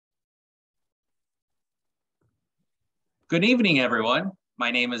Good evening, everyone.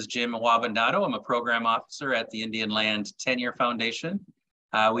 My name is Jim Wabandado. I'm a program officer at the Indian Land Tenure Foundation.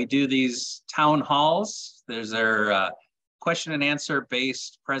 We do these town halls. There's our question and answer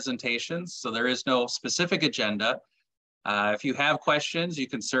based presentations, so there is no specific agenda. If you have questions, you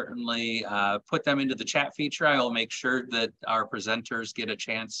can certainly put them into the chat feature. I will make sure that our presenters get a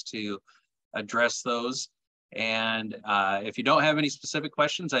chance to address those. And if you don't have any specific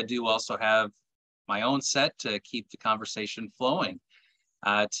questions, I do also have my own set to keep the conversation flowing.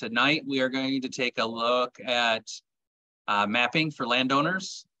 Tonight, we are going to take a look at mapping for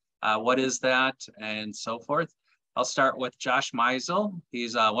landowners. What is that and so forth. I'll start with Josh Meisel.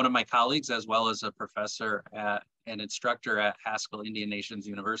 He's one of my colleagues as well as a professor and instructor at Haskell Indian Nations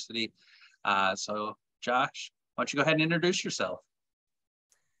University. So Josh, why don't you go ahead and introduce yourself?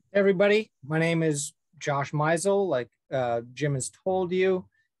 Hey everybody, my name is Josh Meisel, like Jim has told you.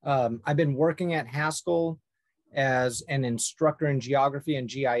 I've been working at Haskell as an instructor in geography and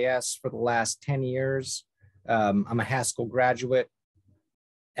GIS for the last 10 years. I'm a Haskell graduate.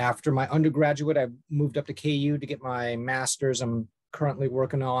 After my undergraduate, I moved up to KU to get my master's. I'm currently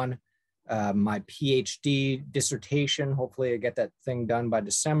working on my PhD dissertation. Hopefully I get that thing done by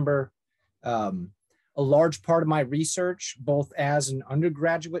December. A large part of my research, both as an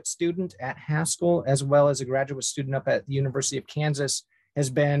undergraduate student at Haskell, as well as a graduate student up at the University of Kansas, has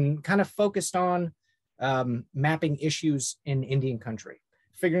been kind of focused on mapping issues in Indian country,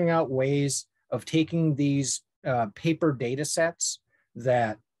 figuring out ways of taking these paper data sets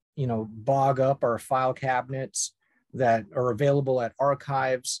that, you know, bog up our file cabinets that are available at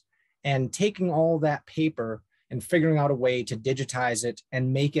archives, and taking all that paper and figuring out a way to digitize it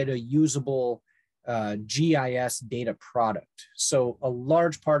and make it a usable GIS data product. So a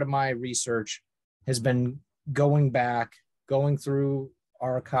large part of my research has been going back, going through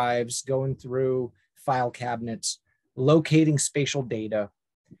archives, going through file cabinets, locating spatial data,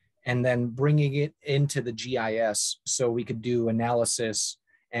 and then bringing it into the GIS so we could do analysis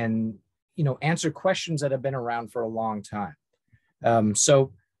and, you know, answer questions that have been around for a long time.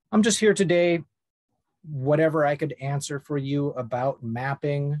 So I'm just here today, whatever I could answer for you about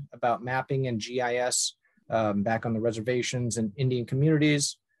mapping and GIS back on the reservations and Indian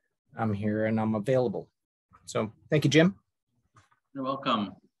communities. I'm here and I'm available. So thank you, Jim. You're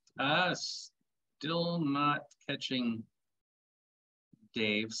welcome. Still not catching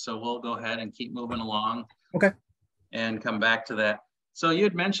Dave, so we'll go ahead and keep moving along. Okay. And come back to that. So you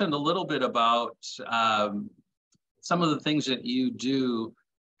had mentioned a little bit about some of the things that you do.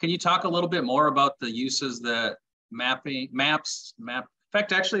 Can you talk a little bit more about the uses that in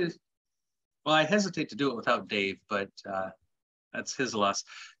fact, actually, well, I hesitate to do it without Dave, but that's his loss.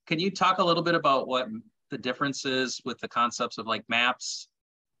 Can you talk a little bit about what the difference is with the concepts of like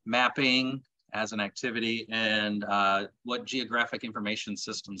mapping as an activity, and what geographic information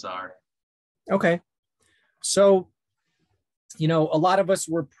systems are? Okay. So, you know, a lot of us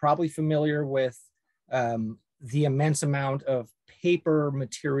were probably familiar with the immense amount of paper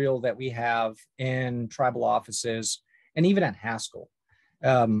material that we have in tribal offices and even at Haskell.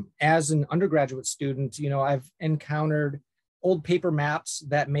 As an undergraduate student, you know, I've encountered old paper maps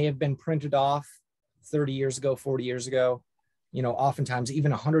that may have been printed off 30 years ago, 40 years ago, you know, oftentimes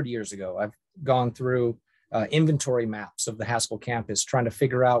even 100 years ago. I've gone through inventory maps of the Haskell campus, trying to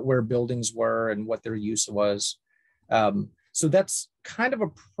figure out where buildings were and what their use was. So that's kind of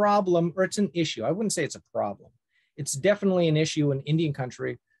a problem, or it's an issue. I wouldn't say it's a problem. It's definitely an issue in Indian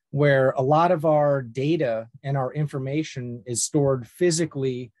country where a lot of our data and our information is stored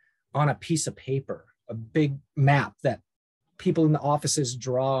physically on a piece of paper, a big map that people in the offices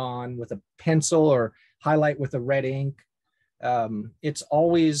draw on with a pencil or highlight with a red ink. It's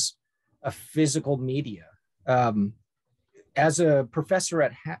always a physical media. As a professor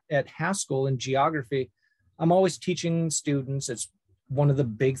at Haskell in geography, I'm always teaching students. It's one of the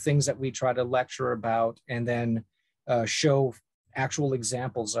big things that we try to lecture about and then show actual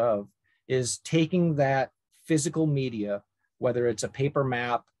examples of, is taking that physical media, whether it's a paper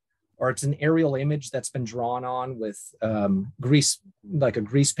map or it's an aerial image that's been drawn on with grease, like a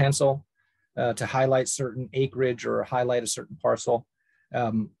grease pencil to highlight certain acreage or highlight a certain parcel.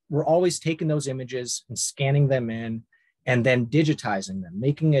 We're always taking those images and scanning them in and then digitizing them,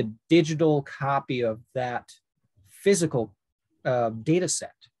 making a digital copy of that physical data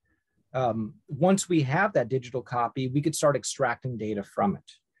set. Once we have that digital copy, we could start extracting data from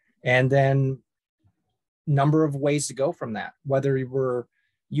it. And then number of ways to go from that, whether we're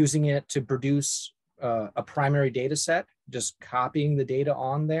using it to produce a primary data set, just copying the data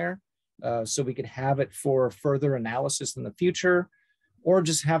on there so we could have it for further analysis in the future, or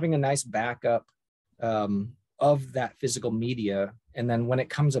just having a nice backup of that physical media. And then when it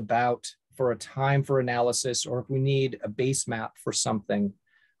comes about for a time for analysis, or if we need a base map for something,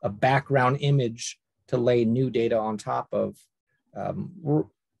 a background image to lay new data on top of,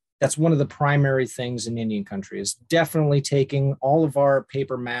 that's one of the primary things in Indian country, is definitely taking all of our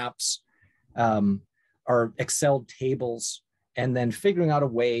paper maps, our Excel tables, and then figuring out a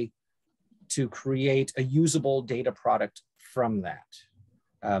way to create a usable data product from that.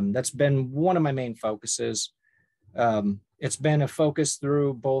 That's been one of my main focuses. It's been a focus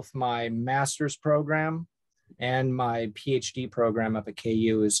through both my master's program and my PhD program up at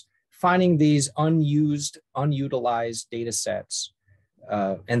KU, is finding these unused, unutilized data sets,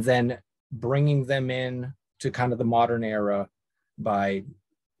 and then bringing them in to kind of the modern era by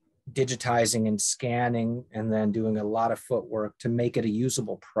digitizing and scanning, and then doing a lot of footwork to make it a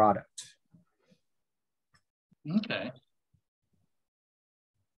usable product. Okay.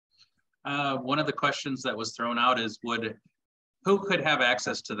 One of the questions that was thrown out is, who could have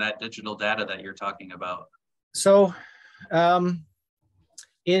access to that digital data that you're talking about? So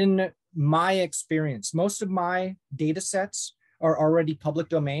in my experience, most of my data sets are already public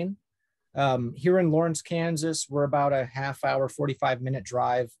domain. Here in Lawrence, Kansas, we're about a half-hour, 45-minute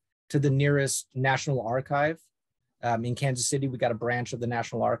drive to the nearest National Archive. In Kansas City, we got a branch of the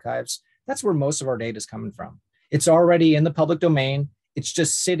National Archives. That's where most of our data is coming from. It's already in the public domain. It's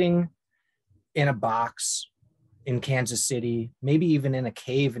just sitting in a box in Kansas City, maybe even in a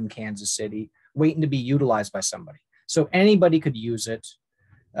cave in Kansas City, waiting to be utilized by somebody. So anybody could use it.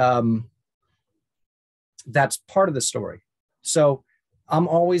 That's part of the story. So I'm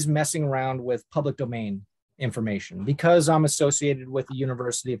always messing around with public domain information because I'm associated with the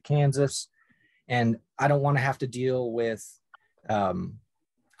University of Kansas, and I don't want to have to deal with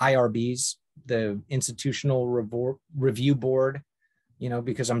IRBs, the Institutional Review Board,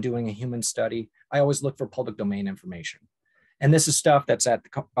 because I'm doing a human study. I always look for public domain information. And this is stuff that's at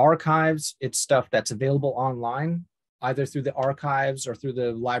the archives. It's stuff that's available online, either through the archives or through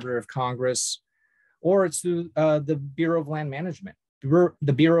the Library of Congress, or it's through the Bureau of Land Management.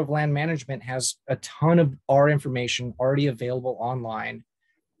 The Bureau of Land Management has a ton of our information already available online,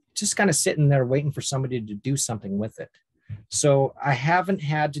 just kind of sitting there waiting for somebody to do something with it. So I haven't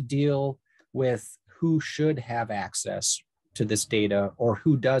had to deal with who should have access to this data or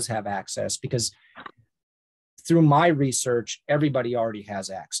who does have access, because through my research, everybody already has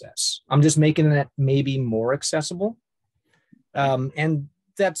access. I'm just making it maybe more accessible. And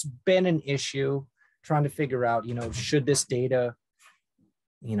that's been an issue, trying to figure out, should this data,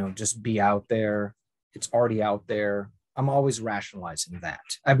 just be out there? It's already out there. I'm always rationalizing that.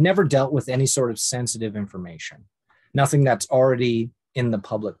 I've never dealt with any sort of sensitive information, nothing that's already in the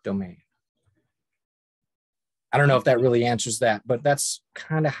public domain. I don't know if that really answers that, but that's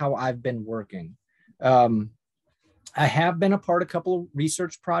kind of how I've been working. I have been a part of a couple of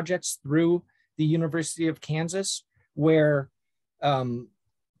research projects through the University of Kansas, where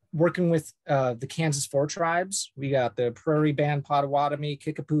working with the Kansas Four Tribes, we got the Prairie Band, Potawatomi,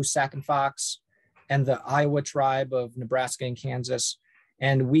 Kickapoo, Sac and Fox, and the Iowa tribe of Nebraska and Kansas.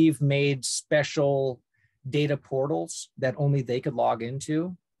 And we've made special data portals that only they could log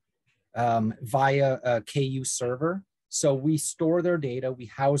into via a KU server. So we store their data, we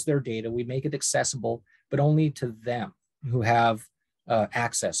house their data, we make it accessible, but only to them who have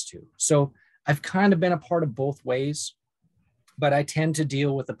access to. So I've kind of been a part of both ways, but I tend to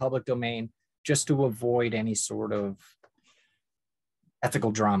deal with the public domain just to avoid any sort of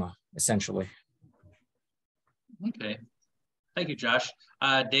ethical drama, essentially. Okay. Thank you, Josh.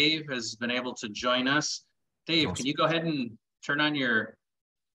 Dave has been able to join us. Dave, awesome. Can you go ahead and turn on your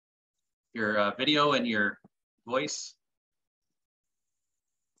video and your voice?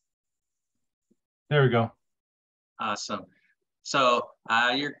 There we go. Awesome. So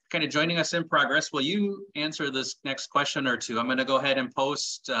you're kind of joining us in progress. Will you answer this next question or two? I'm going to go ahead and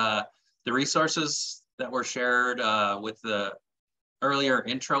post the resources that were shared with the earlier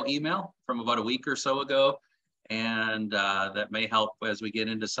intro email from about a week or so ago. And that may help as we get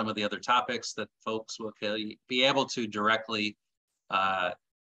into some of the other topics that folks will be able to directly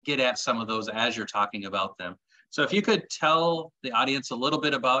get at some of those as you're talking about them. So if you could tell the audience a little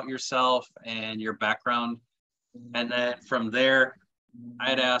bit about yourself and your background, and then from there,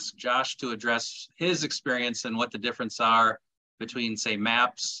 I'd ask Josh to address his experience and what the difference are between, say,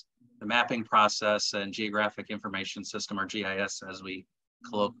 maps, the mapping process, and geographic information system, or GIS, as we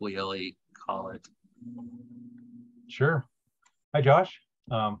colloquially call it. Sure. Hi, Josh.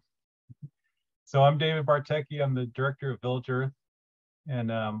 So I'm David Bartecki. I'm the director of Village Earth.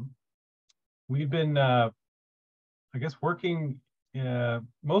 And we've been, I guess, working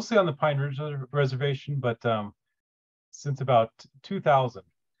mostly on the Pine Ridge Reservation, but since about 2000.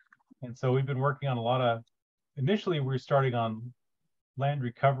 And so we've been working on a lot of, initially we were starting on land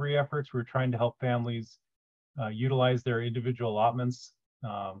recovery efforts. We're trying to help families utilize their individual allotments,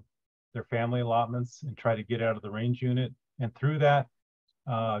 their family allotments, and try to get out of the range unit. And through that,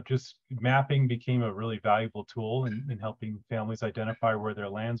 just mapping became a really valuable tool in helping families identify where their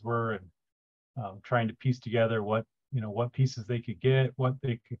lands were, and trying to piece together what pieces they could get, what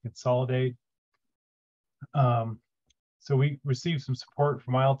they could consolidate. So we received some support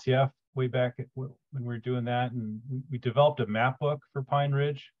from ILTF way back when we were doing that, and we developed a map book for Pine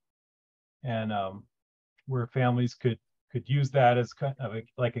Ridge, and where families could use that as kind of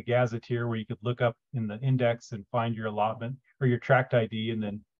like a gazetteer, where you could look up in the index and find your allotment or your tract ID, and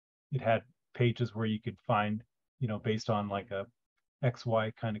then it had pages where you could find, based on like a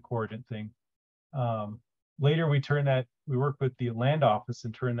XY kind of coordinate thing. Later, we worked with the land office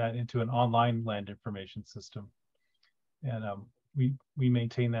and turned that into an online land information system. And we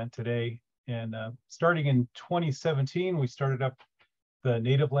maintain that today. And starting in 2017, we started up the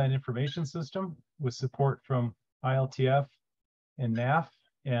Native Land Information System with support from ILTF and NAF.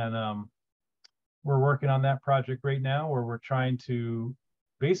 And we're working on that project right now, where we're trying to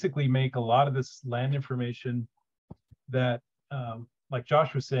basically make a lot of this land information that, like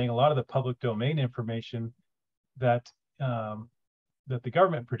Josh was saying, a lot of the public domain information that that the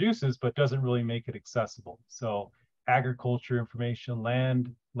government produces, but doesn't really make it accessible. So agriculture information,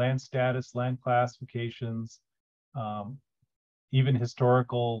 land status, land classifications, even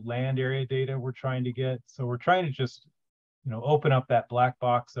historical land area data we're trying to get. So we're trying to just, open up that black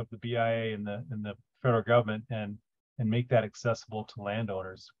box of the BIA and the federal government and make that accessible to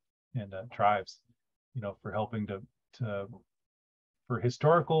landowners and tribes, for helping for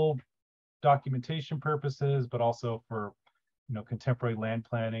historical documentation purposes, but also for, contemporary land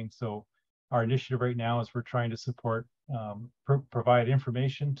planning. So our initiative right now is we're trying to support, provide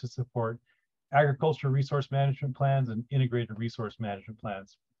information to support agricultural resource management plans and integrated resource management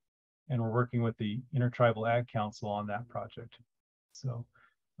plans. And we're working with the Intertribal Ag Council on that project. So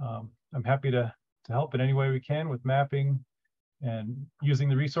I'm happy to help in any way we can with mapping and using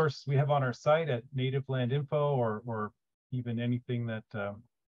the resources we have on our site at Native Land Info, or even anything that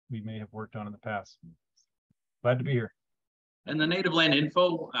we may have worked on in the past. Glad to be here. And the Native Land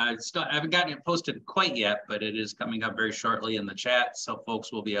Info, I haven't gotten it posted quite yet, but it is coming up very shortly in the chat, so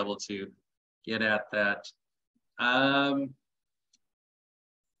folks will be able to get at that.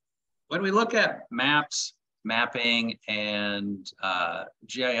 When we look at maps, mapping, and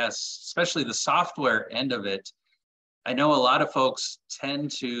GIS, especially the software end of it, I know a lot of folks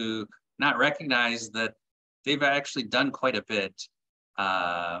tend to not recognize that they've actually done quite a bit.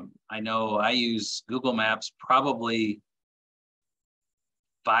 I know I use Google Maps probably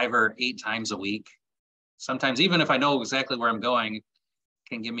 5 or 8 times a week. Sometimes, even if I know exactly where I'm going, it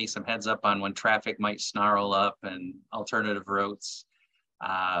can give me some heads up on when traffic might snarl up and alternative routes.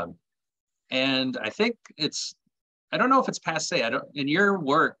 And I think I don't know if it's passe. In your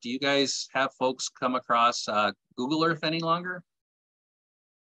work, do you guys have folks come across Google Earth any longer?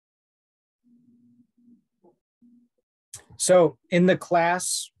 So in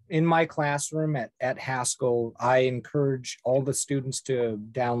my classroom at Haskell, I encourage all the students to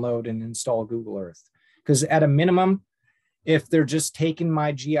download and install Google Earth, because at a minimum, if they're just taking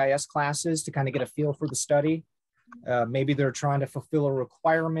my GIS classes to kind of get a feel for the study, maybe they're trying to fulfill a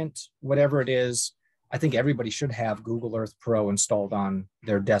requirement, whatever it is, I think everybody should have Google Earth Pro installed on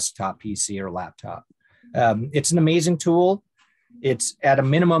their desktop PC or laptop. It's an amazing tool. It's at a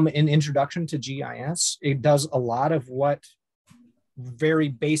minimum an introduction to GIS. It does a lot of what very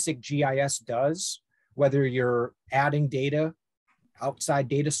basic GIS does, whether you're adding data, outside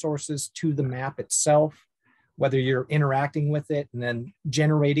data sources to the map itself, whether you're interacting with it and then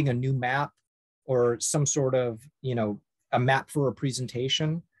generating a new map or some sort of, a map for a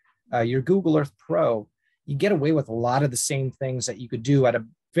presentation. Your Google Earth Pro, you get away with a lot of the same things that you could do at a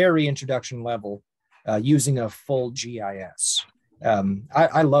very introduction level using a full GIS.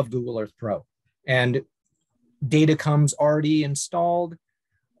 I love Google Earth Pro, and data comes already installed.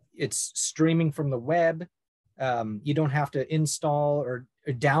 It's streaming from the web. You don't have to install or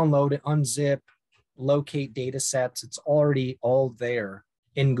download it, unzip, locate data sets. It's already all there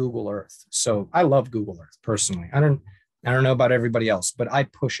in Google Earth. So I love Google Earth personally. I don't know about everybody else, but I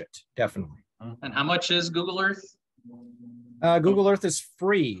push it definitely. And how much is Google Earth? Google Earth is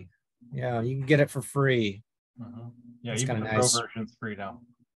free. Yeah, you can get it for free. Yeah, it's even the nice. Pro version's free now.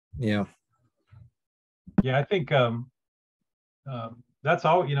 Yeah. Yeah, I think that's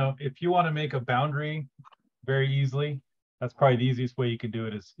all. If you want to make a boundary very easily, that's probably the easiest way you can do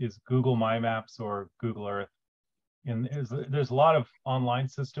it is Google My Maps or Google Earth. And there's a lot of online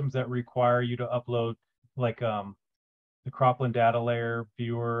systems that require you to upload, like the Cropland Data Layer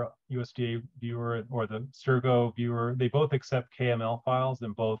Viewer, USDA Viewer, or the Sturgo Viewer. They both accept KML files,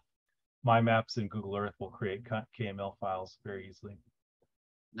 and both My Maps and Google Earth will create KML files very easily.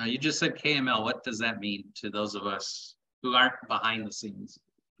 Now, you just said KML. What does that mean to those of us who aren't behind the scenes?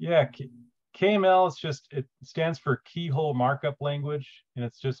 Yeah, KML is just, it stands for Keyhole Markup Language, and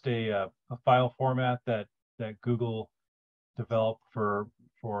it's just a file format that Google developed for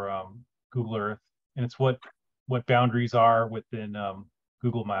Google Earth, and it's what boundaries are within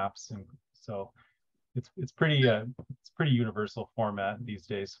Google Maps, and so it's pretty universal format these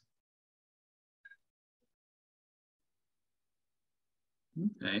days.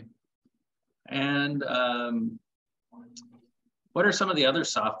 Okay, and what are some of the other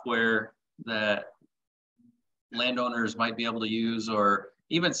software that landowners might be able to use, or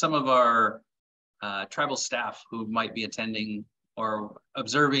even some of our tribal staff who might be attending or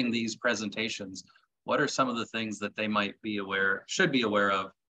observing these presentations? What are some of the things that they might be should be aware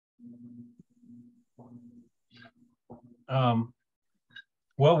of?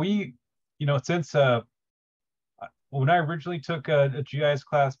 Well, since when I originally took a GIS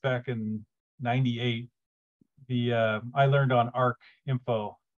class back in '98, I learned on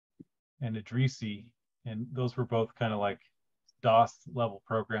ArcInfo and Idrisi, and those were both kind of like DOS level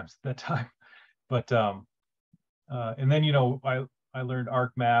programs at that time. But and then I learned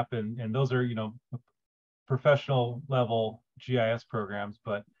ArcMap, and those are professional level GIS programs.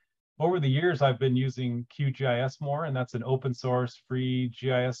 But over the years, I've been using QGIS more, and that's an open source free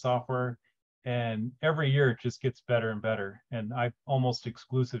GIS software. And every year it just gets better and better. And I almost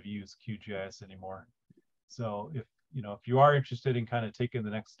exclusively use QGIS anymore. So if you are interested in kind of taking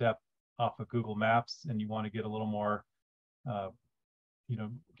the next step off of Google Maps, and you want to get a little more,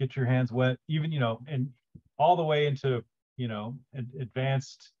 get your hands wet, even and all the way into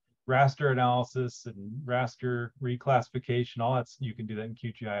advanced raster analysis and raster reclassification, all that's, you can do that in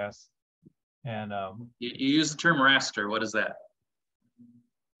QGIS. And you use the term raster. What is that?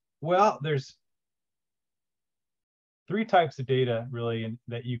 Well, there's 3 types of data really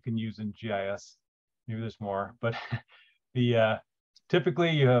that you can use in GIS. Maybe there's more, but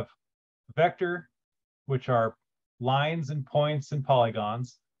typically you have vector, which are lines and points and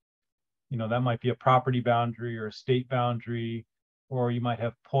polygons. That might be a property boundary or a state boundary, or you might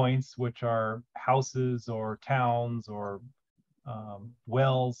have points, which are houses or towns or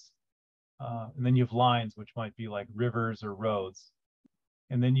wells. And then you have lines, which might be like rivers or roads.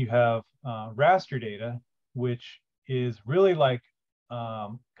 And then you have raster data, which is really like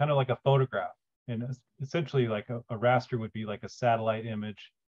kind of like a photograph. And essentially like a raster would be like a satellite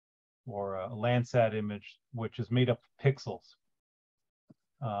image or a Landsat image, which is made up of pixels.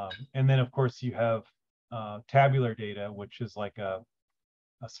 And then of course you have tabular data, which is like a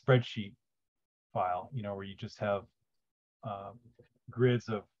spreadsheet file, where you just have grids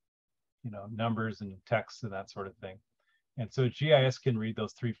of numbers and text and that sort of thing. And so GIS can read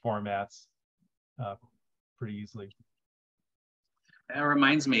those 3 formats pretty easily. That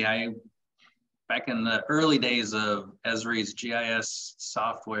reminds me, back in the early days of Esri's GIS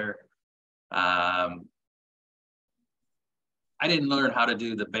software, I didn't learn how to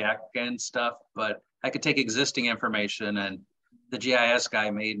do the back end stuff, but I could take existing information, and the GIS guy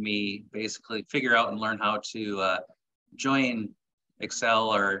made me basically figure out and learn how to join Excel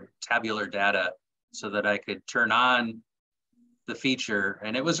or tabular data so that I could turn on the feature.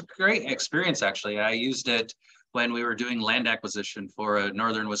 And it was a great experience, actually. I used it when we were doing land acquisition for a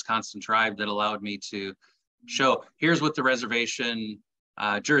northern Wisconsin tribe that allowed me to show, here's what the reservation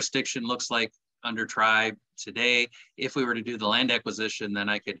jurisdiction looks like under tribe today. If we were to do the land acquisition, then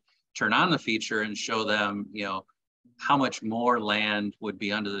I could turn on the feature and show them, how much more land would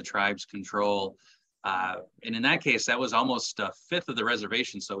be under the tribe's control. And in that case, that was almost a fifth of the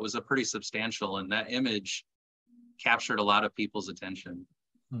reservation. So it was a pretty substantial, and that image captured a lot of people's attention.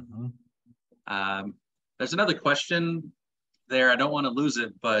 Mm-hmm. There's another question there. I don't want to lose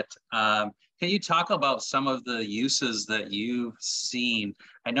it, but can you talk about some of the uses that you've seen?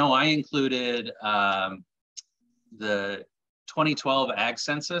 I know I included the 2012 Ag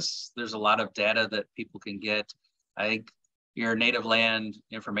Census. There's a lot of data that people can get. I think your native land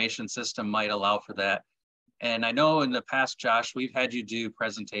information system might allow for that. And I know in the past, Josh, we've had you do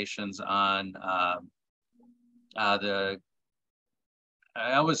presentations on I'm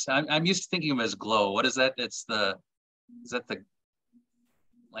used to thinking of it as GLOW. What is that? Is that the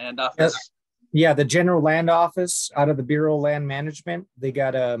land office? Yeah, the General Land Office out of the Bureau of Land Management. They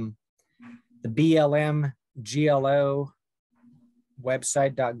got the BLM, GLO,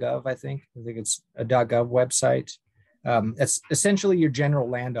 website.gov, I think it's a .gov website. It's essentially your general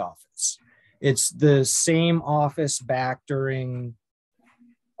land office. It's the same office back during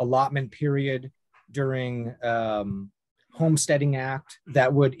allotment period, during Homesteading Act,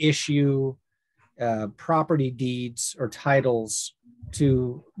 that would issue property deeds or titles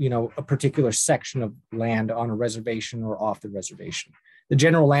to, a particular section of land on a reservation or off the reservation. The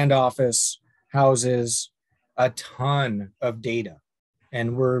general land office houses a ton of data,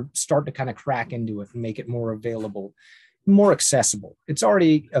 and we're starting to kind of crack into it and make it more available, more accessible. It's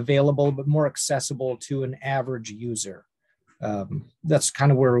already available, but more accessible to an average user. That's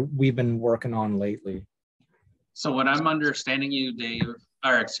kind of where we've been working on lately. So what I'm understanding you, Dave,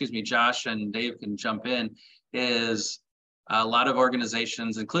 or excuse me, Josh, and Dave can jump in, is a lot of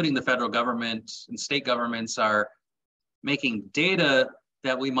organizations, including the federal government and state governments, are making data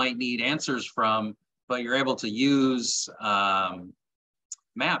that we might need answers from, but you're able to use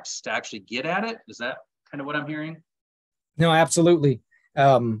maps to actually get at it. Is that kind of what I'm hearing? No, absolutely.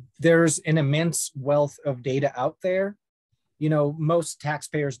 There's an immense wealth of data out there. Most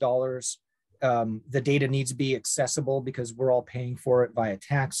taxpayers' dollars, the data needs to be accessible because we're all paying for it via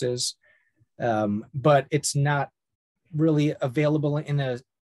taxes. But it's not really available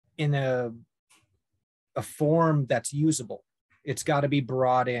in a form that's usable. It's got to be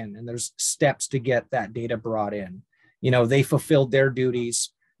brought in, and there's steps to get that data brought in. They fulfilled their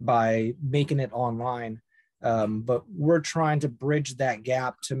duties by making it online, but we're trying to bridge that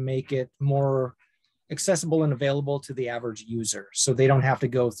gap to make it more accessible and available to the average user, so they don't have to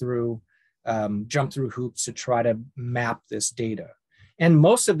go through, jump through hoops to try to map this data. And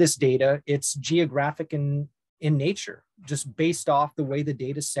most of this data, it's geographic in nature, just based off the way the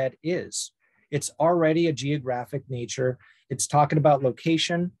data set is. It's already a geographic nature. It's talking about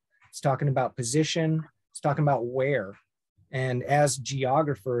location, it's talking about position, it's talking about where. And as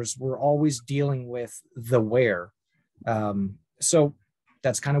geographers, we're always dealing with the where. So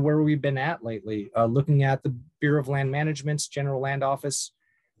that's kind of where we've been at lately, looking at the Bureau of Land Management's General Land Office,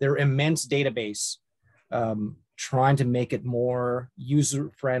 their immense database, trying to make it more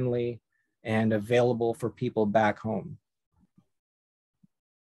user-friendly and available for people back home.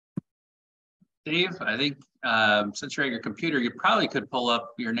 Dave, I think since you're at your computer, you probably could pull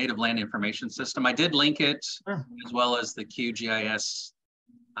up your native land information system. I did link it, as well as the QGIS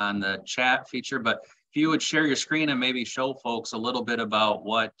on the chat feature, but if you would share your screen and maybe show folks a little bit about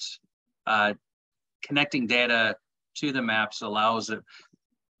what connecting data to the maps allows it,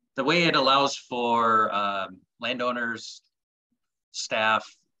 the way it allows for landowners,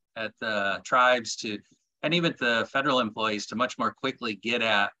 staff at the tribes to, and even the federal employees to much more quickly get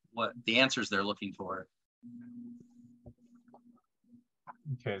at what the answers they're looking for.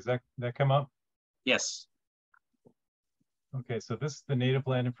 Okay, does that come up? Yes. Okay, so this is the Native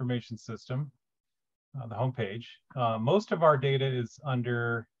Land Information System, the homepage. Most of our data is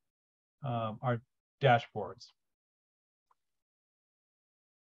under our dashboards.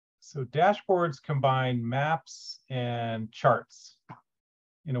 So dashboards combine maps and charts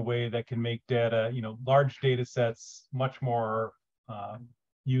in a way that can make data, large data sets much more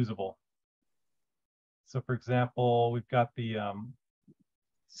usable. So for example, we've got the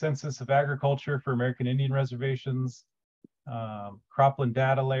Census of Agriculture for American Indian Reservations, Cropland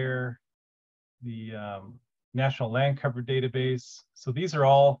Data Layer, the National Land Cover Database. So these are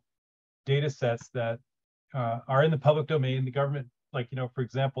all data sets that are in the public domain. The government, for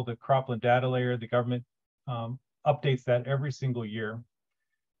example, the Cropland Data Layer, the government updates that every single year.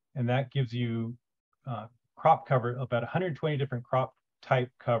 And that gives you crop cover, about 120 different crop type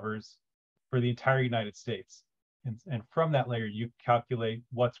covers for the entire United States. And from that layer, you calculate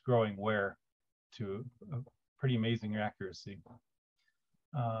what's growing where to a pretty amazing accuracy.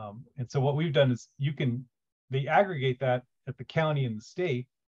 And so what we've done is they aggregate that at the county and the state,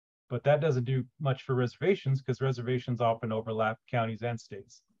 but that doesn't do much for reservations because reservations often overlap counties and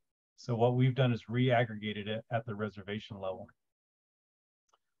states. So what we've done is re-aggregated it at the reservation level.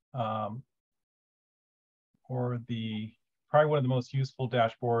 Or probably one of the most useful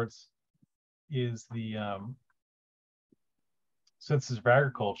dashboards is the Census of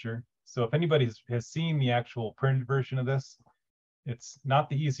Agriculture. So if anybody has seen the actual printed version of this, it's not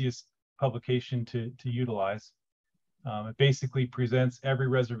the easiest publication to utilize. It basically presents every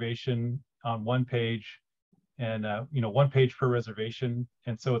reservation on one page, and one page per reservation.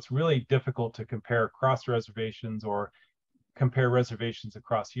 And so it's really difficult to compare across reservations or compare reservations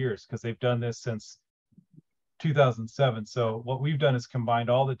across years because they've done this since 2007. So what we've done is combined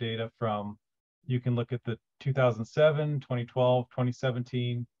all the data from, you can look at the 2007, 2012,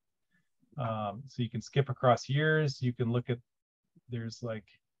 2017. So you can skip across years. You can look at there's like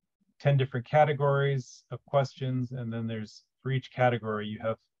 10 different categories of questions, and then there's, for each category you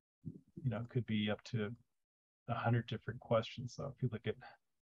have, it could be up to 100 different questions. So if you look at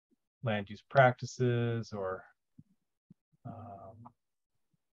land use practices or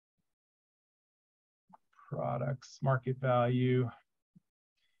products, market value,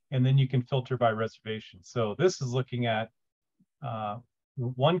 and then you can filter by reservation. So this is looking at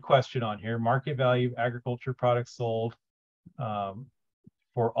one question on here: market value, agriculture products sold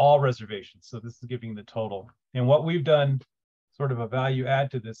for all reservations. So this is giving the total. And what we've done, sort of a value add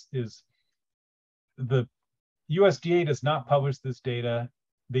to this, is the USDA does not publish this data.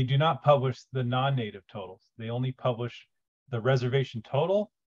 They do not publish the non-native totals. They only publish the reservation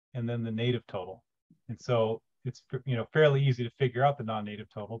total and then the native total. And so it's fairly easy to figure out the non-native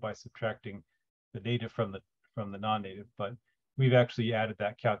total by subtracting the native from the non-native. But we've actually added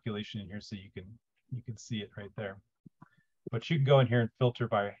that calculation in here so you can see it right there. But you can go in here and filter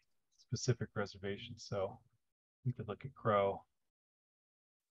by specific reservations. So we could look at Crow,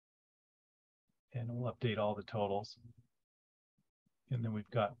 and we'll update all the totals. And then we've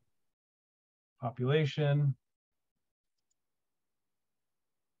got population,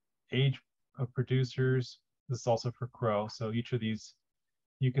 age of producers. This is also for Crow. So each of these,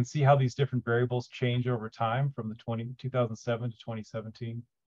 you can see how these different variables change over time from the 2007 to 2017.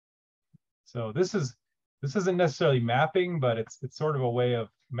 So this isn't necessarily mapping, but it's sort of a way of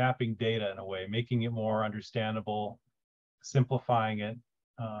mapping data in a way, making it more understandable, simplifying it,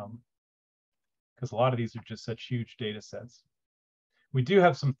 because a lot of these are just such huge data sets. We do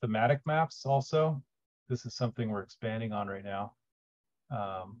have some thematic maps also. This is something we're expanding on right now.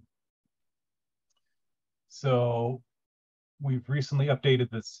 So we've recently updated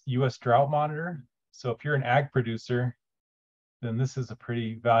this US Drought Monitor. So if you're an ag producer, then this is a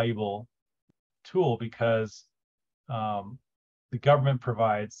pretty valuable tool, because the government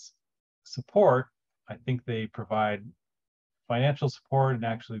provides support. I think they provide financial support and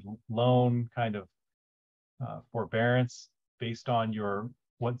actually loan kind of forbearance based on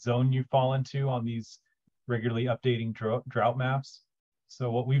what zone you fall into on these regularly updating drought maps. So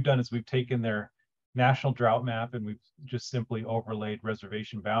what we've done is we've taken their national drought map and we've just simply overlaid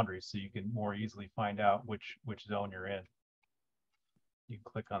reservation boundaries so you can more easily find out which zone you're in. You can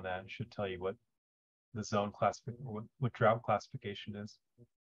click on that, it should tell you what the zone classification, what drought classification is.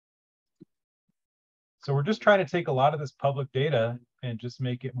 So we're just trying to take a lot of this public data and just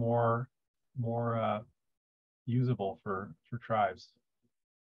make it more usable for tribes.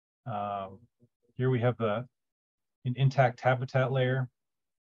 Here we have an intact habitat layer.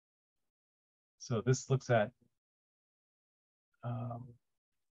 So this looks at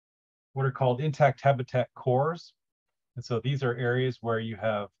what are called intact habitat cores. And so these are areas where you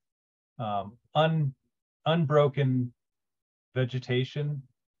have unbroken vegetation,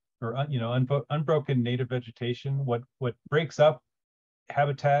 or unbroken native vegetation. What breaks up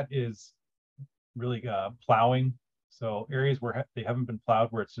habitat is really plowing. So areas where they haven't been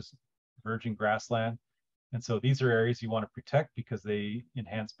plowed, where it's just virgin grassland. And so these are areas you want to protect because they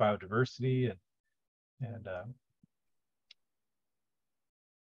enhance biodiversity and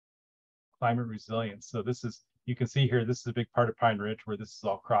climate resilience. So this is, you can see here, this is a big part of Pine Ridge where this is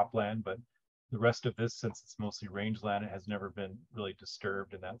all cropland, but the rest of this, since it's mostly rangeland, it has never been really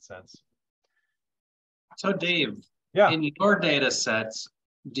disturbed in that sense. So Dave, yeah, in your data sets,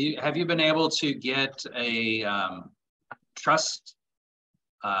 have you been able to get a trust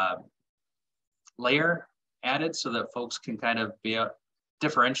layer added so that folks can kind of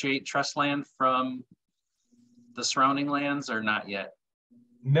differentiate trust land from the surrounding lands, or not yet?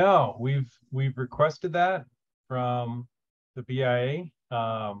 No, we've requested that from the BIA.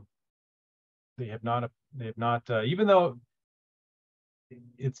 They have not, even though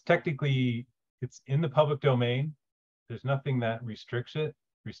it's technically, it's in the public domain, there's nothing that restricts it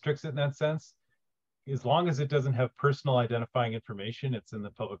in that sense. As long as it doesn't have personal identifying information, it's in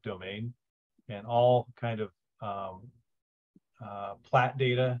the public domain, and all kind of plat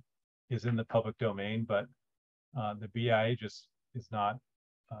data is in the public domain, but the BIA just is not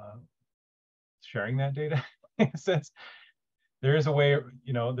sharing that data in a sense. There is a way,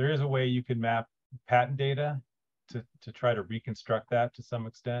 you can map patent data to try to reconstruct that to some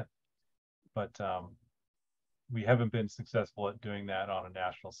extent, but we haven't been successful at doing that on a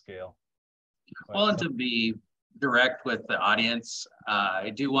national scale. But, well, and to be direct with the audience,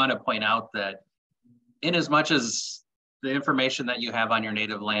 I do want to point out that in as much as the information that you have on your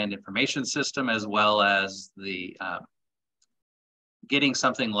native land information system, as well as the getting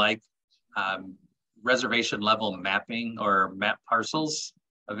something like reservation level mapping or map parcels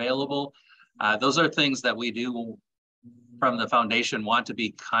available, those are things that we do from the foundation want to be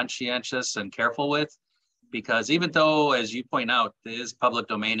conscientious and careful with, because even though, as you point out, it is public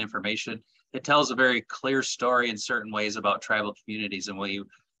domain information, it tells a very clear story in certain ways about tribal communities. And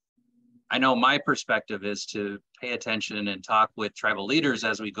I know my perspective is to pay attention and talk with tribal leaders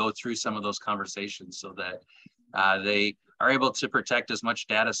as we go through some of those conversations so that they are able to protect as much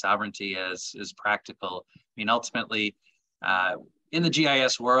data sovereignty as is practical. I mean, ultimately, in the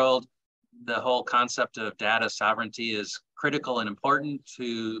GIS world, the whole concept of data sovereignty is critical and important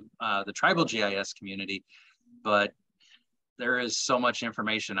to the tribal GIS community, but there is so much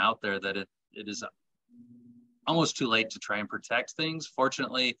information out there that it is almost too late to try and protect things.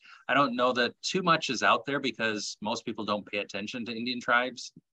 Fortunately, I don't know that too much is out there because most people don't pay attention to Indian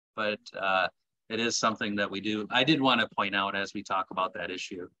tribes, but it is something that I did want to point out as we talk about that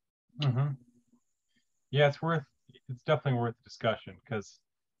issue. Mm-hmm. Yeah, it's definitely worth discussion, because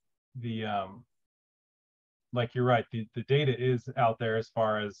like you're right, the data is out there as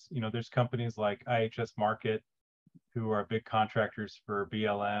far as, there's companies like IHS Markit who are big contractors for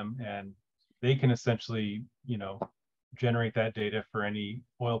BLM, and they can essentially, generate that data for any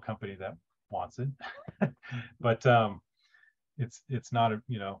oil company that wants it. But it's not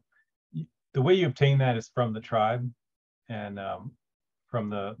the way you obtain that is from the tribe and from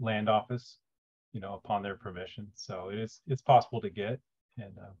the land office, upon their permission. So it's possible to get,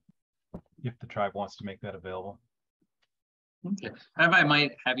 and if the tribe wants to make that available. Okay, I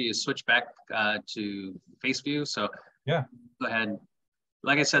might have you switch back to face view. So yeah, go ahead.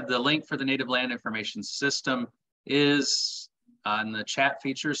 Like I said, the link for the Native Land Information System is on the chat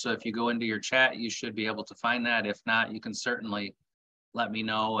feature. So if you go into your chat, you should be able to find that. If not, you can certainly let me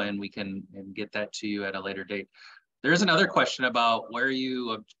know and we can get that to you at a later date. There's another question about where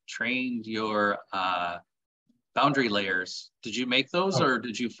you trained your boundary layers. Did you make those or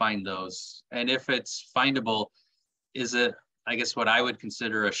did you find those? And if it's findable, is it, I guess, what I would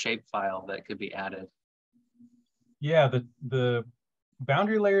consider a shape file that could be added? Yeah, the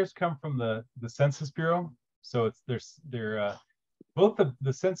boundary layers come from the Census Bureau. So they're both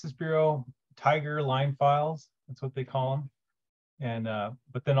the Census Bureau Tiger line files, that's what they call them. And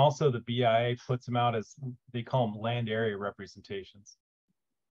but then also the BIA puts them out as, they call them land area representations.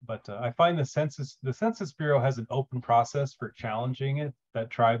 But I find the Census Bureau has an open process for challenging it,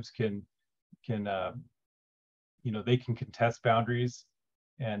 that tribes can they can contest boundaries,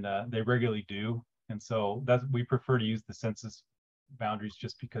 and they regularly do. And so we prefer to use the census boundaries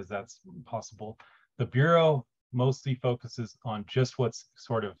just because that's possible. The Bureau mostly focuses on just what's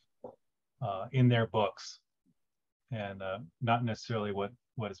sort of in their books, and not necessarily what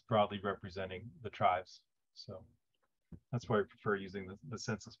is broadly representing the tribes. So that's why I prefer using the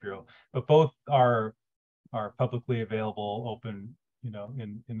Census Bureau. But both are publicly available, open,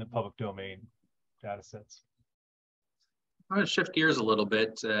 in the public domain data sets. I'm going to shift gears a little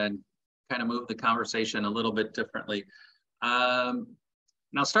bit and kind of move the conversation a little bit differently. And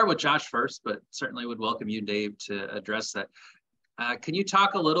I'll start with Josh first, but certainly would welcome you, Dave, to address that. Can you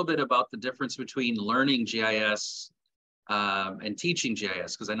talk a little bit about the difference between learning GIS and teaching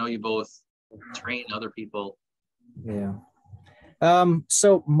GIS? Because I know you both train other people. Yeah.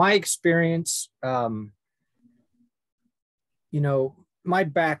 So my experience, my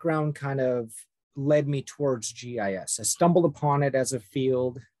background kind of led me towards GIS. I stumbled upon it as a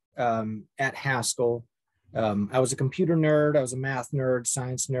field at Haskell. I was a computer nerd, I was a math nerd,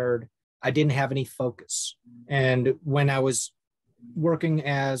 science nerd. I didn't have any focus. And when I was working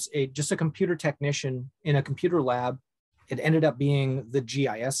as just a computer technician in a computer lab, it ended up being the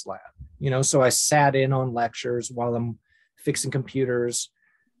GIS lab. So I sat in on lectures while I'm fixing computers.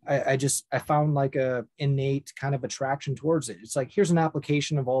 I found like a innate kind of attraction towards it. It's like, here's an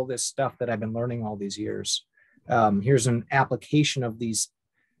application of all this stuff that I've been learning all these years. Here's an application of these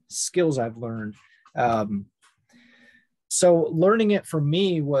skills I've learned. So learning it for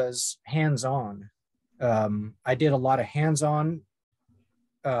me was hands-on. I did a lot of hands-on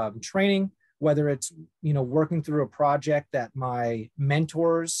training, whether it's, working through a project that my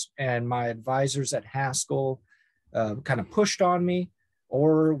mentors and my advisors at Haskell kind of pushed on me,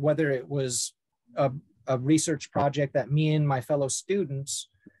 or whether it was a research project that me and my fellow students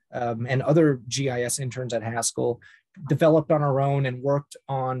and other GIS interns at Haskell developed on our own and worked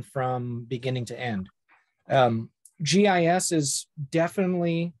on from beginning to end. GIS is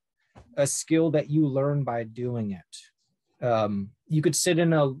definitely a skill that you learn by doing it. You could sit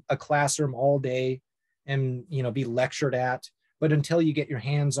in a classroom all day and be lectured at, but until you get your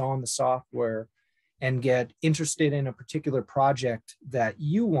hands on the software and get interested in a particular project that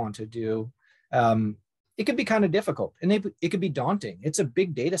you want to do, it could be kind of difficult, and it could be daunting. It's a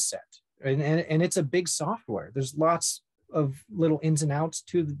big data set, and it's a big software. There's lots of little ins and outs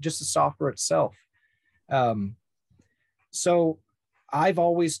to just the software itself. So I've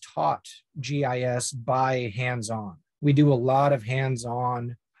always taught GIS by hands-on. We do a lot of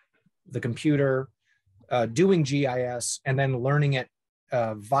hands-on, the computer, doing GIS, and then learning it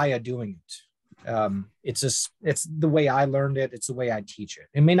via doing it. It's the way I learned it. It's the way I teach it.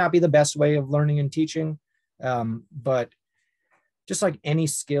 It may not be the best way of learning and teaching, but just like any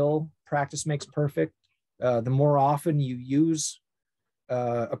skill, practice makes perfect. The more often you use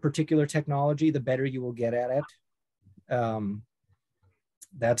a particular technology, the better you will get at it.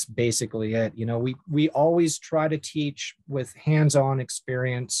 That's basically it. You know, we always try to teach with hands-on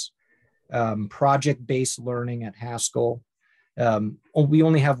experience, project-based learning at Haskell. We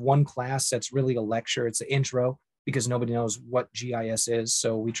only have one class that's really a lecture. It's an intro because nobody knows what GIS is.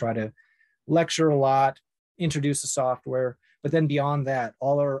 So we try to lecture a lot, introduce the software, but then beyond that,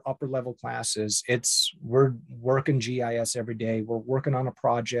 all our upper level classes, we're working GIS every day. We're working on a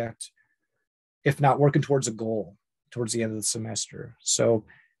project, if not working towards a goal towards the end of the semester. So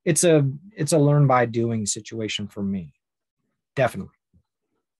it's a learn by doing situation for me. Definitely.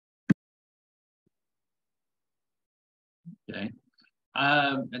 Okay.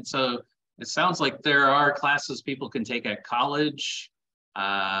 And so it sounds like there are classes people can take at college.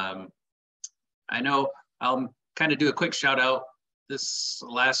 I know I'll kind of do a quick shout out. This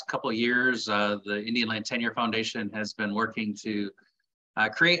last couple of years, the Indian Land Tenure Foundation has been working to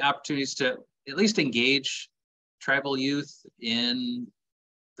create opportunities to at least engage tribal youth in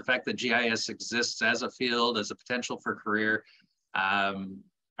the fact that GIS exists as a field, as a potential for career.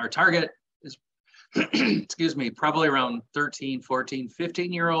 Our target is, excuse me, probably around 13, 14,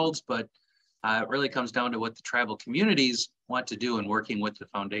 15-year-olds, but it really comes down to what the tribal communities want to do in working with the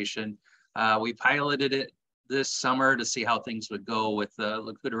foundation. We piloted it this summer to see how things would go with the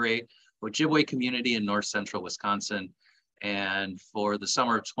Lakota Ojibwe community in north central Wisconsin. And for the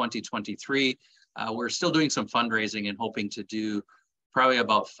summer of 2023, we're still doing some fundraising and hoping to do probably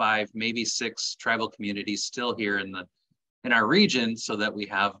about 5, maybe 6 tribal communities still here in our region, so that we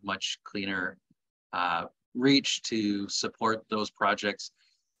have much cleaner reach to support those projects.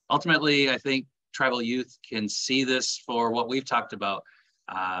 Ultimately, I think tribal youth can see this for what we've talked about,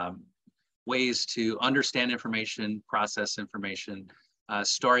 ways to understand information, process information.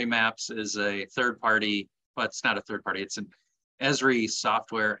 Story Maps is a third party, but it's not a third party, it's an Esri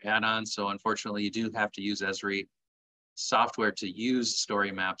software add-on. So unfortunately, you do have to use Esri software to use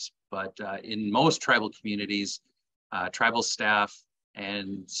Story Maps. But in most tribal communities, tribal staff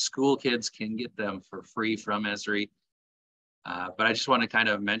and school kids can get them for free from Esri. But I just want to kind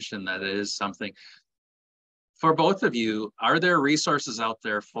of mention that it is something. For both of you, are there resources out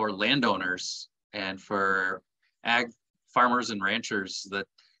there for landowners and for ag farmers and ranchers that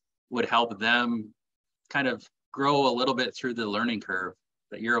would help them kind of grow a little bit through the learning curve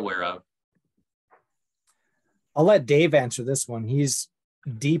that you're aware of? I'll let Dave answer this one. He's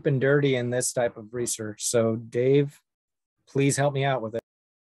deep and dirty in this type of research. So Dave, please help me out with it.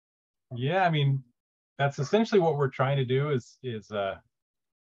 Yeah, I mean, that's essentially what we're trying to do is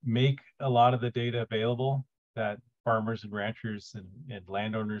make a lot of the data available that farmers and ranchers and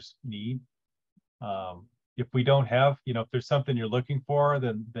landowners need. If we don't have, if there's something you're looking for,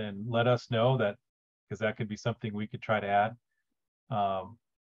 then let us know, that because that could be something we could try to add.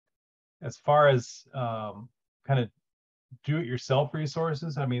 As far as kind of do-it-yourself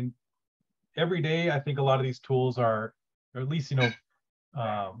resources, I mean, every day I think a lot of these tools are, or at least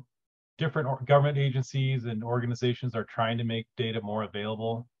different government agencies and organizations are trying to make data more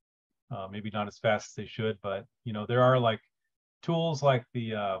available. Maybe not as fast as they should, but there are like tools like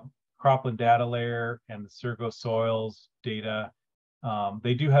the Cropland Data Layer and the Surgo Soils data.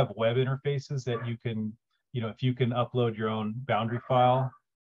 They do have web interfaces that you can, if you can upload your own boundary file,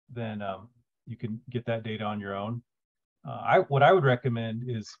 then you can get that data on your own. What I would recommend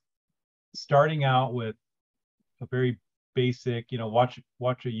is starting out with a very basic, watch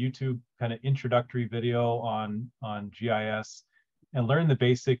a YouTube kind of introductory video on GIS and learn the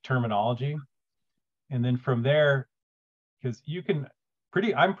basic terminology. And then from there, because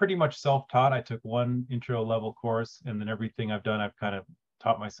I'm pretty much self-taught. I took one intro level course, and then everything I've done, I've kind of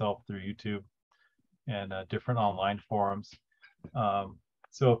taught myself through YouTube and different online forums.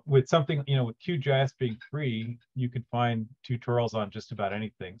 So with something, with QGIS being free, you can find tutorials on just about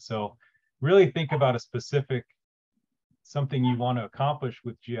anything. So really think about a specific something you want to accomplish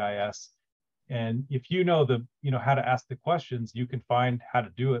with GIS. And if how to ask the questions, you can find how to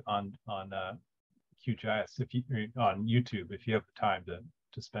do it on QGIS on YouTube if you have the time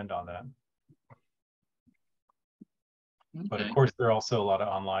to spend on that. Okay. But of course, there are also a lot of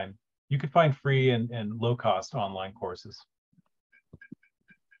online you could find free and low cost online courses.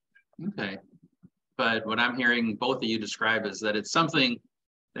 Okay. But what I'm hearing both of you describe is that it's something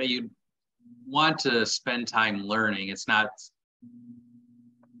that you want to spend time learning. It's not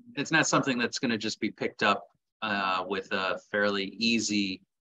something that's going to just be picked up with a fairly easy,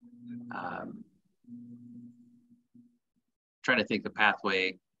 trying to think the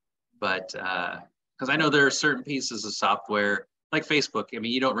pathway, but because I know there are certain pieces of software like Facebook. I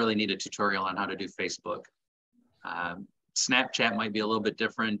mean, you don't really need a tutorial on how to do Facebook. Snapchat might be a little bit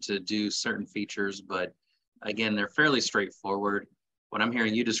different to do certain features, but again, they're fairly straightforward. What I'm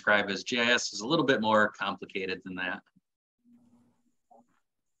hearing you describe as GIS is a little bit more complicated than that.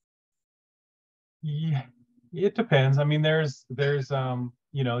 Yeah, it depends. I mean, there's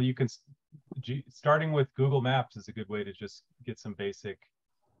you know, you can starting with Google Maps is a good way to just get some basic,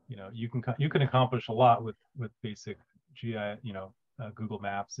 you know, you can accomplish a lot with basic GIS, you know, Google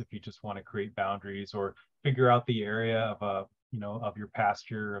Maps if you just want to create boundaries or figure out the area of a, you know, of your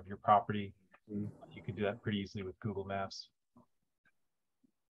pasture, of your property. You can do that pretty easily with Google Maps.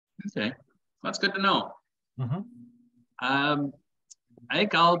 Okay, that's good to know. Mm-hmm. I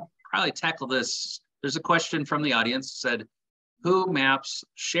think I'll probably tackle this. There's a question from the audience said, who maps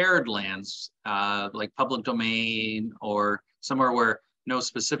shared lands, like public domain or somewhere where no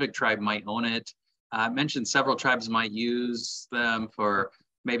specific tribe might own it? Mentioned several tribes might use them for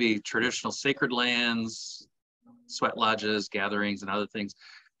maybe traditional sacred lands, sweat lodges, gatherings, and other things.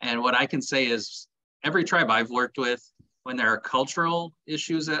 And what I can say is every tribe I've worked with, when there are cultural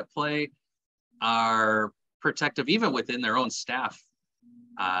issues at play, are protective even within their own staff.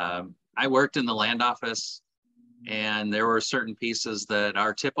 I worked in the land office, and there were certain pieces that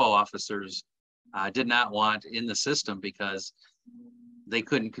our TIPO officers did not want in the system because they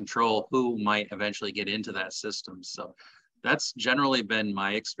couldn't control who might eventually get into that system. So that's generally been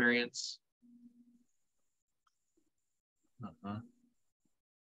my experience.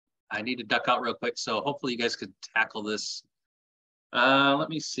 I need to duck out real quick, so hopefully you guys could tackle this. Let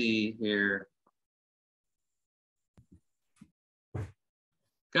me see here.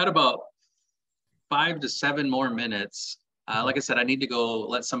 Got about 5 to 7 more minutes. Like I said, I need to go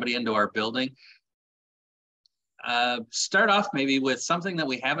let somebody into our building. Start off maybe with something that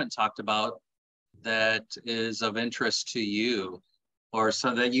we haven't talked about that is of interest to you, or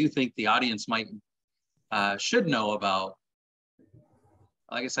so that you think the audience might should know about.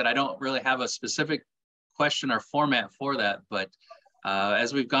 Like I said, I don't really have a specific question or format for that, but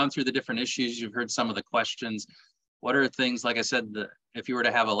as we've gone through the different issues, you've heard some of the questions. What are things, like I said, if you were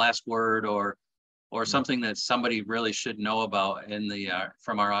to have a last word or something that somebody really should know about in the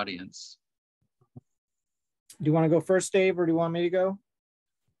from our audience? Do you want to go first, Dave, or do you want me to go?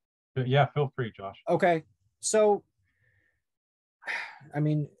 Yeah, feel free, Josh. Okay. So, I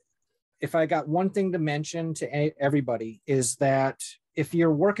mean, if I got one thing to mention to everybody is that if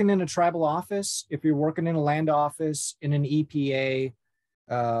you're working in a tribal office, if you're working in a land office, in an EPA,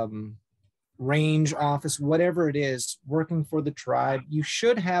 range office, whatever it is, working for the tribe, you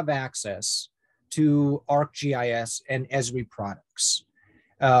should have access to ArcGIS and Esri products.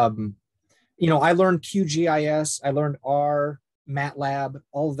 You know, I learned QGIS, I learned R, MATLAB,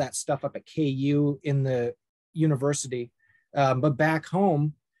 all of that stuff up at KU in the university. But back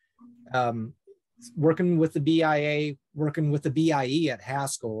home, working with the BIA, working with the BIE at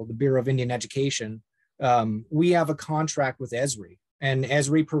Haskell, the Bureau of Indian Education, we have a contract with Esri, and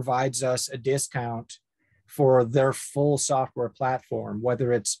Esri provides us a discount for their full software platform,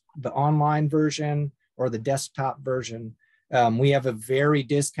 whether it's the online version or the desktop version. We have a very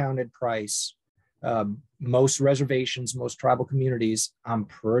discounted price. Most reservations, most tribal communities, I'm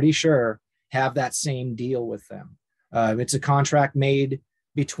pretty sure, have that same deal with them. It's a contract made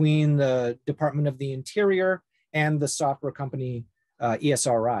between the Department of the Interior and the software company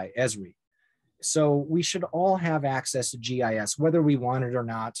ESRI, Esri. So we should all have access to GIS, whether we want it or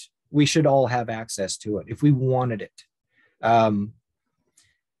not. We should all have access to it if we wanted it.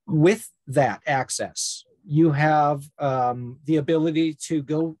 With that access, you have the ability to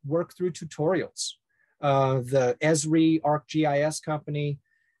go work through tutorials. The Esri ArcGIS company,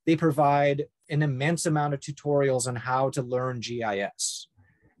 they provide an immense amount of tutorials on how to learn GIS.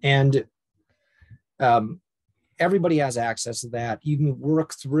 And everybody has access to that. You can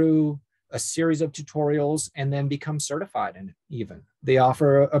work through a series of tutorials and then become certified in it even. They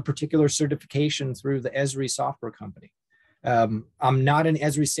offer a particular certification through the Esri software company. I'm not an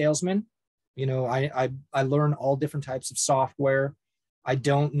Esri salesman. You know, I learn all different types of software. I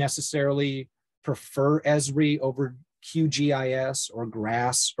don't necessarily prefer Esri over QGIS or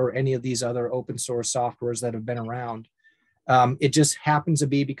GRASS or any of these other open source softwares that have been around. It just happens to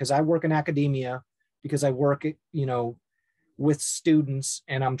be because I work in academia, because I work, with students,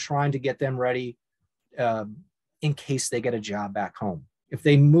 and I'm trying to get them ready in case they get a job back home. If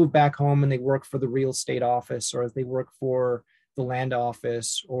they move back home and they work for the real estate office, or if they work for the land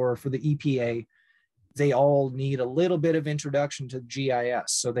office or for the EPA, they all need a little bit of introduction to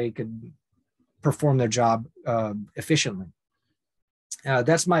GIS so they could perform their job efficiently.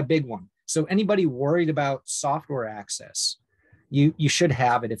 That's my big one. So anybody worried about software access, you should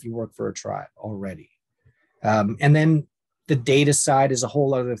have it if you work for a tribe already. And then the data side is a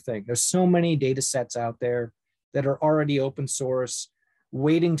whole other thing. There's so many data sets out there that are already open source,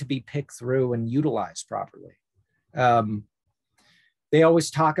 waiting to be picked through and utilized properly. They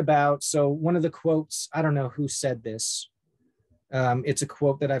always talk about, so one of the quotes, I don't know who said this. It's a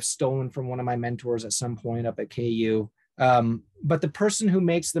quote that I've stolen from one of my mentors at some point up at KU. But the person who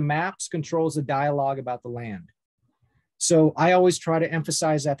makes the maps controls the dialogue about the land. So I always try to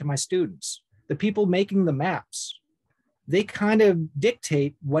emphasize that to my students. The people making the maps, they kind of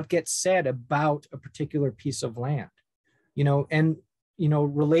dictate what gets said about a particular piece of land, and,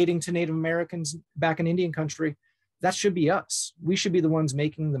 relating to Native Americans back in Indian country, that should be us. We should be the ones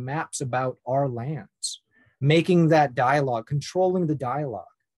making the maps about our lands, making that dialogue, controlling the dialogue,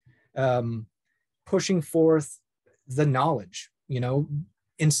 pushing forth the knowledge,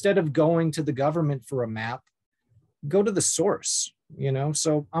 instead of going to the government for a map, go to the source,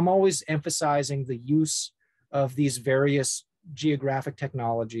 So I'm always emphasizing the use of these various geographic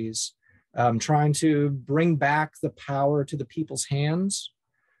technologies, trying to bring back the power to the people's hands.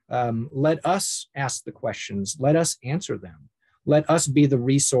 Let us ask the questions, let us answer them. Let us be the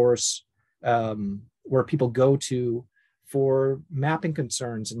resource where people go to for mapping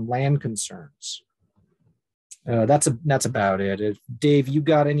concerns and land concerns. That's about it. If Dave, you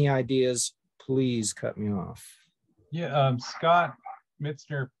got any ideas, please cut me off. Yeah, Scott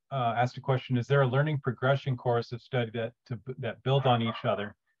Mitzner asked a question: is there a learning progression course of study that build on each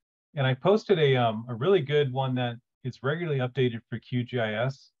other? And I posted a really good one that is regularly updated for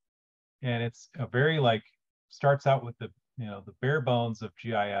QGIS, and it's a very starts out with the bare bones of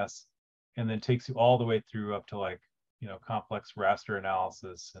GIS, and then takes you all the way through up to complex raster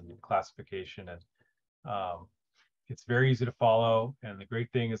analysis and classification, and it's very easy to follow. And the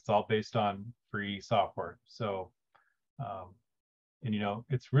great thing is it's all based on free software. So and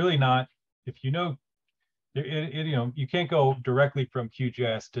it's really not, if you can't go directly from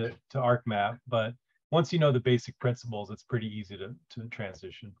QGIS to ArcMap, but once you know the basic principles, it's pretty easy to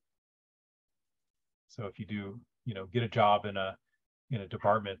transition. So if you do get a job in a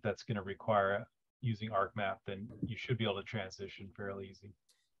department that's going to require using ArcMap, then you should be able to transition fairly easy.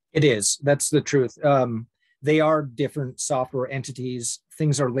 It is. That's the truth. They are different software entities.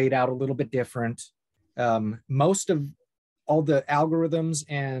 Things are laid out a little bit different. Most of all the algorithms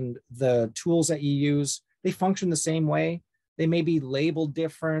and the tools that you use, they function the same way. They may be labeled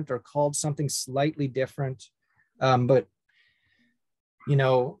different or called something slightly different. But,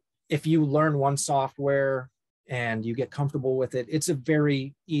 if you learn one software and you get comfortable with it, it's a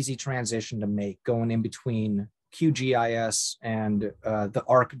very easy transition to make going in between QGIS and the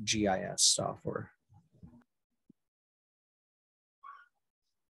ArcGIS software.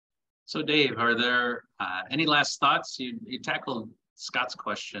 So Dave, are there any last thoughts? You tackled Scott's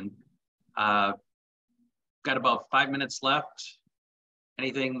question. Got about 5 minutes left.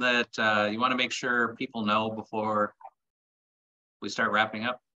 Anything that you want to make sure people know before we start wrapping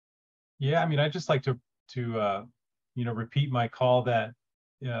up? Yeah, I'd just like to repeat my call that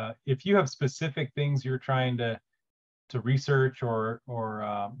if you have specific things you're trying to research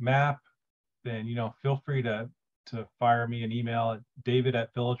or map, then feel free to fire me an email at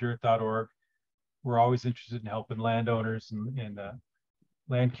david@villageearth.org. We're always interested in helping landowners and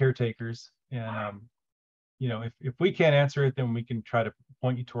land caretakers. And if we can't answer it, then we can try to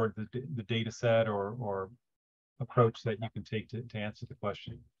point you toward the data set or approach that you can take to answer the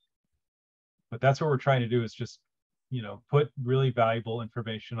question. But that's what we're trying to do, is just put really valuable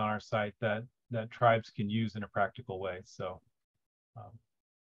information on our site that tribes can use in a practical way. So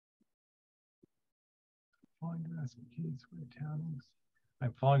following Nebraska case where a town is.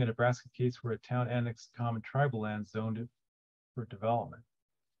 I'm following a Nebraska case where a town annexed common tribal land, zoned it for development.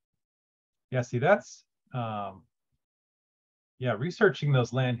 Yeah, see, that's researching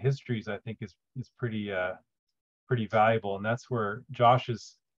those land histories, I think, is pretty valuable, and that's where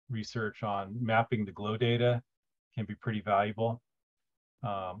Josh's research on mapping the GLOW data can be pretty valuable,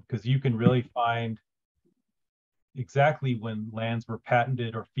 because you can really find exactly when lands were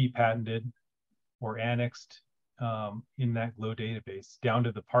patented or fee patented or annexed in that GLOW database down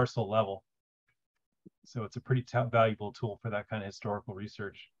to the parcel level. So it's a pretty valuable tool for that kind of historical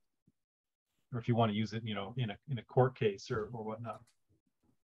research, or if you want to use it, you know, in a court case or whatnot.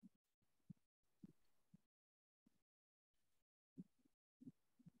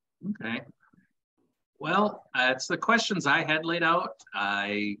 Okay. Well, it's the questions I had laid out.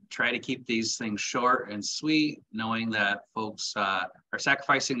 I try to keep these things short and sweet, knowing that folks are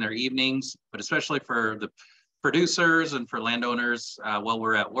sacrificing their evenings, but especially for the producers and for landowners while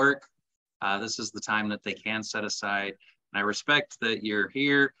we're at work, this is the time that they can set aside. And I respect that you're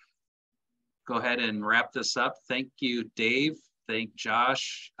here. Go ahead and wrap this up. Thank you, Dave. Thank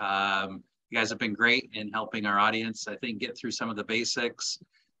Josh. You guys have been great in helping our audience, I think, get through some of the basics.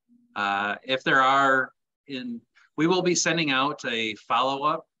 If there are, we will be sending out a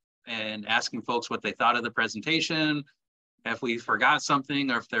follow-up and asking folks what they thought of the presentation, if we forgot something,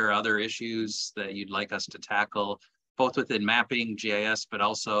 or if there are other issues that you'd like us to tackle, both within mapping, GIS, but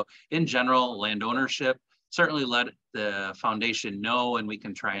also in general, land ownership. Certainly let the foundation know, and we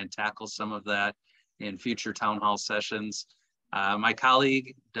can try and tackle some of that in future town hall sessions. My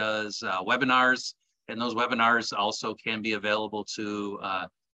colleague does webinars, and those webinars also can be available to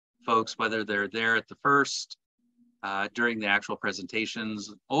folks, whether they're there at the first, during the actual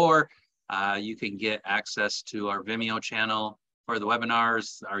presentations, or you can get access to our Vimeo channel for the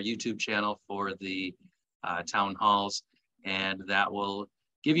webinars, our YouTube channel for the town halls, and that will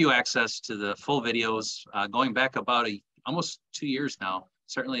give you access to the full videos going back about almost 2 years now,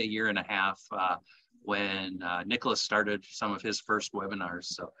 certainly a year and a half, when Nicholas started some of his first webinars.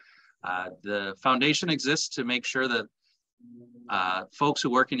 So the foundation exists to make sure that folks who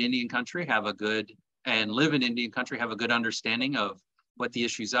work in Indian country have a good, and live in Indian country have a good understanding of what the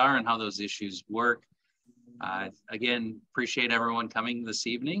issues are and how those issues work. Again, appreciate everyone coming this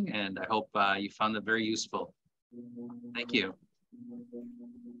evening, and I hope you found it very useful. Thank you.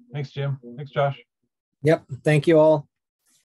 Thanks, Jim. Thanks, Josh. Yep. Thank you all.